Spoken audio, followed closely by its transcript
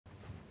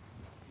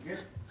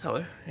Good?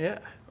 Hello. Yeah,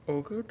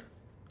 all good.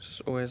 This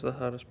is always the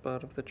hardest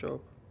part of the job.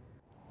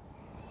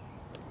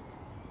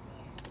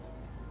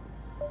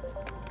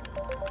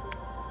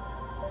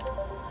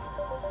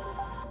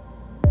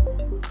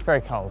 It's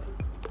very cold,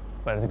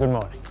 but it's a good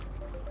morning.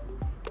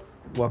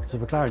 Welcome to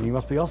McLaren. You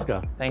must be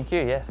Oscar. Thank you.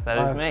 Yes, that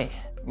is me.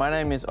 My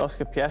name is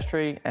Oscar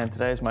Piastri, and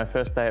today is my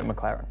first day at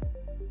McLaren.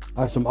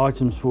 I have some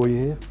items for you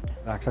here.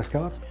 Access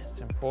card,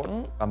 It's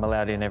important. I'm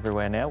allowed in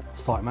everywhere now.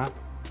 site map.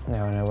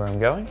 Now I know where I'm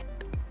going.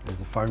 There's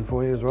a phone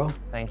for you as well,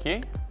 Thank you.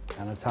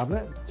 and a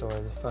tablet. It's always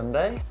a fun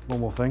day. One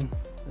more thing.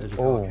 There's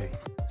your car Ooh. key.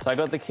 So I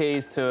got the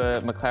keys to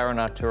a McLaren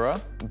Artura.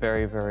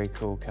 Very, very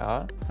cool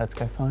car. Let's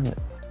go find it.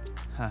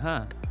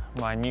 Haha,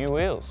 my new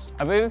wheels.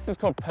 I believe this is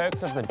called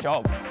Perks of the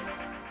Job.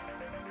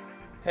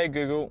 Hey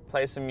Google,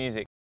 play some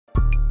music.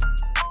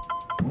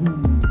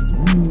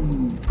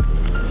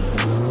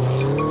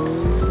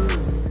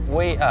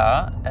 We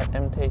are at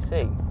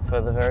MTC for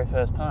the very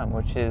first time,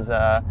 which is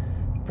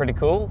pretty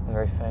cool. The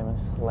very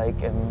famous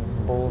lake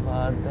and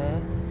boulevard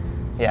there.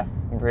 Yeah,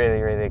 I'm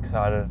really, really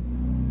excited.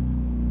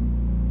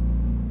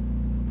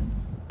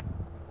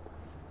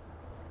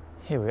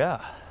 Here we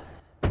are.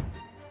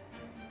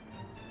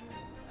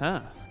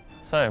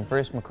 So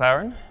Bruce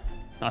McLaren,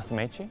 nice to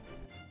meet you.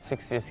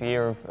 60th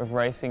year of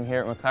racing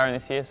here at McLaren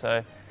this year,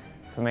 so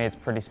for me it's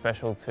pretty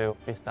special to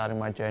be starting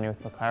my journey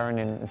with McLaren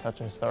in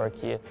such a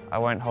historic year. I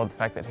won't hold the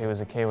fact that he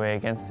was a Kiwi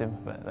against him,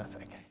 but that's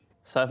okay.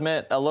 So I've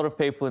met a lot of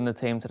people in the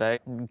team today.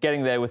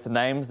 Getting there with the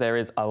names, there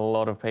is a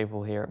lot of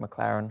people here at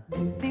McLaren.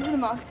 These are the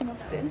marketing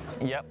officers.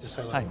 Yep.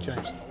 Hi,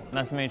 James.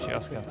 Nice to meet you,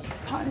 Oscar.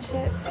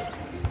 Partnerships,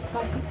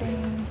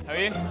 licensing. How are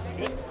you?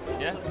 Good.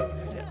 Yeah?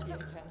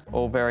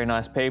 All very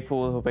nice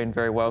people who've been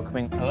very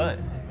welcoming. Hello.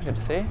 Good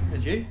to see you.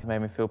 Did you? Made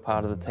me feel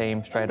part of the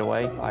team straight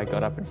away. I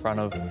got up in front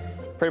of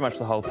pretty much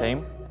the whole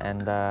team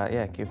and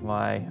yeah, give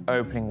my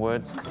opening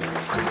words.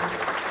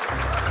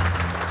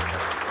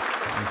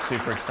 I'm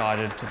super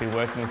excited to be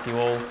working with you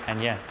all,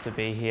 and yeah, to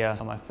be here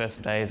on my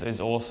first day is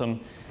awesome,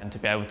 and to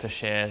be able to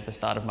share the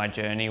start of my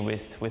journey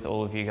with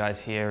all of you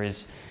guys here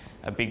is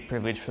a big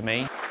privilege for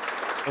me.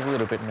 It was a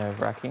little bit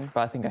nerve-wracking, but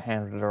I think I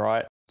handled it all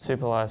right.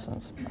 Super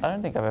license. I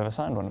don't think I've ever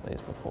signed one of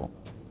these before.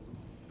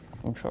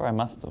 I'm sure I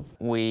must have.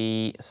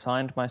 We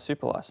signed my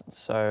super license,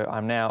 so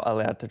I'm now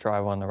allowed to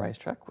drive on the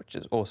racetrack, which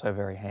is also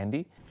very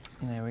handy.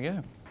 And there we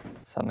go.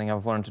 Something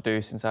I've wanted to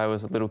do since I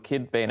was a little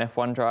kid, be an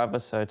F1 driver,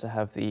 so to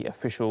have the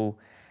official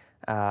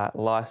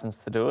license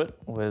to do it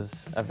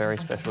was a very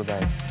special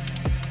day.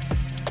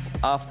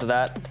 After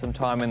that, some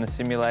time in the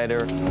simulator.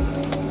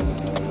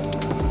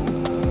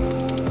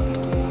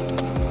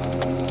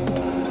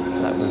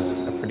 That was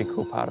a pretty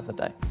cool part of the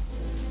day.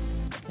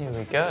 Here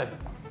we go.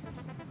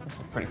 This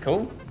is pretty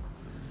cool.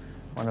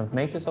 One of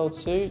Mika's old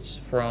suits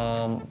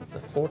from the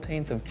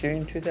 14th of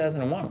June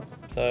 2001.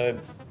 So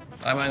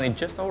I'm only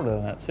just older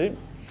than that suit.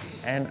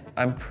 And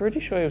I'm pretty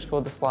sure he was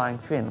called the Flying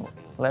Finn.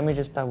 Let me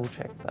just double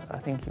check that. I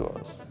think he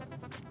was.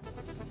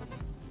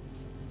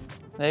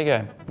 There you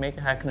go,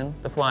 Mika Häkkinen,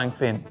 the Flying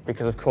Finn,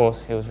 because of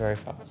course he was very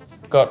fast.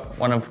 Got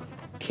one of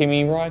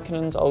Kimi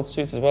Räikkönen's old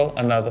suits as well,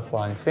 another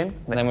Flying Finn.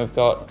 And then we've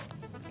got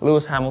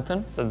Lewis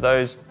Hamilton. So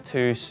those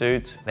two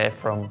suits, they're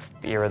from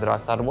the era that I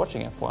started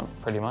watching F1,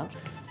 pretty much.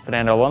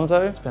 Fernando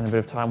Alonso, spent a bit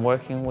of time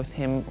working with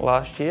him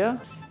last year.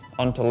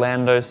 On to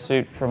Lando's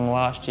suit from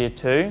last year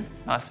too.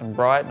 Nice and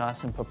bright,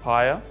 nice and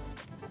papaya.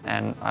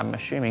 And I'm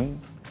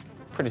assuming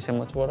pretty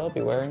similar to what I'll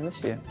be wearing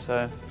this year.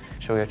 So,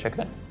 shall we go check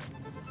it out?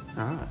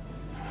 All right.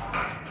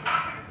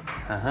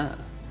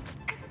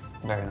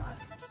 Very nice.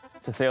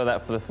 To see all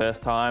that for the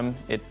first time,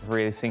 it's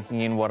really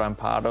sinking in what I'm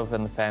part of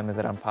and the family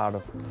that I'm part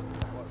of.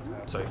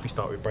 So if we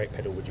start with brake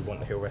pedal, would you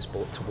want the heel rest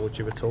brought towards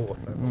you at all?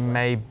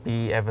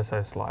 Maybe ever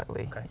so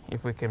slightly. Okay.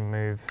 If we can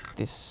move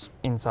this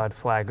inside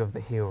flag of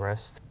the heel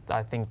rest,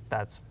 I think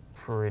that's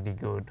pretty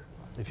good.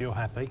 If you're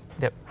happy,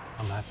 Yep,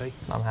 I'm happy.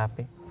 I'm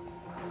happy.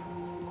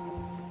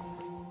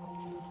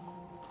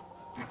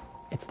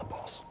 It's the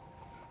boss.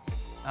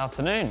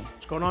 Afternoon.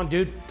 What's going on,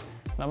 dude?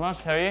 Not much,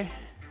 how are you?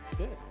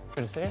 Good.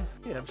 Good to see you.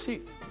 Yeah, have a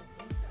seat.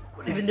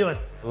 What have you been doing?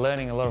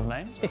 Learning a lot of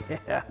names.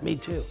 Yeah, me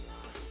too.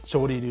 So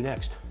what do you do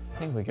next? I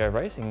think we go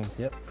racing.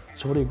 Yep.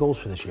 So what are your goals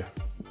for this year?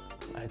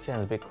 It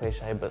sounds a bit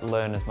cliche, but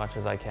learn as much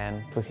as I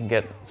can. If we can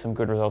get some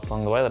good results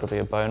along the way, that'll be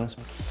a bonus.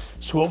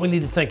 So what we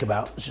need to think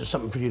about, this is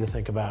something for you to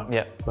think about.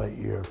 Yep. But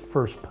your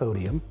first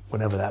podium,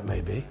 whenever that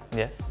may be,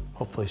 Yes,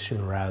 hopefully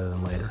sooner rather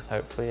than later.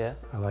 hopefully, yeah.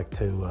 I like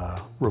to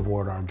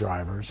reward our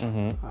drivers.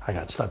 I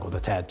got stuck with a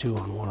tattoo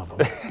on one of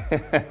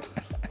them.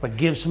 But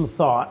give some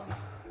thought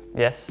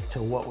Yes,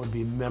 to what would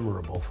be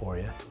memorable for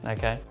you.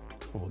 okay.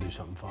 We'll do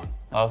something fun.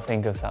 I'll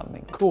think of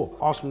something. Cool.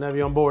 Awesome to have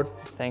you on board.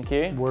 Thank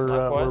you. We're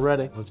Likewise.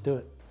 ready. Let's do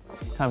it.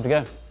 Time to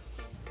go.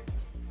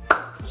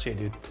 See you,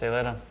 dude. See you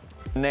later.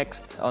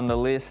 Next on the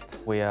list,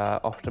 we are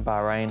off to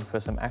Bahrain for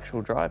some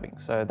actual driving.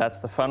 So that's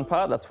the fun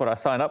part. That's what I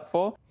signed up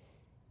for.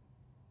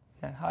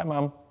 Yeah, hi,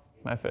 Mum.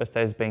 My first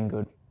day's been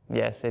good.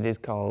 Yes, it is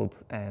cold,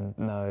 and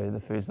no, the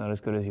food's not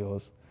as good as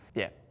yours.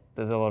 Yeah,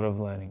 there's a lot of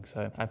learning,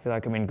 so I feel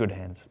like I'm in good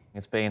hands.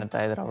 It's been a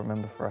day that I'll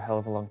remember for a hell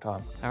of a long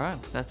time. All right,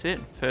 that's it.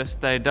 First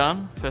day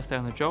done, first day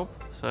on the job.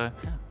 So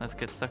yeah, let's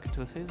get stuck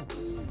into the season.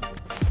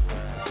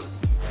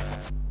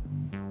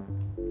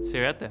 See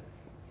you out there.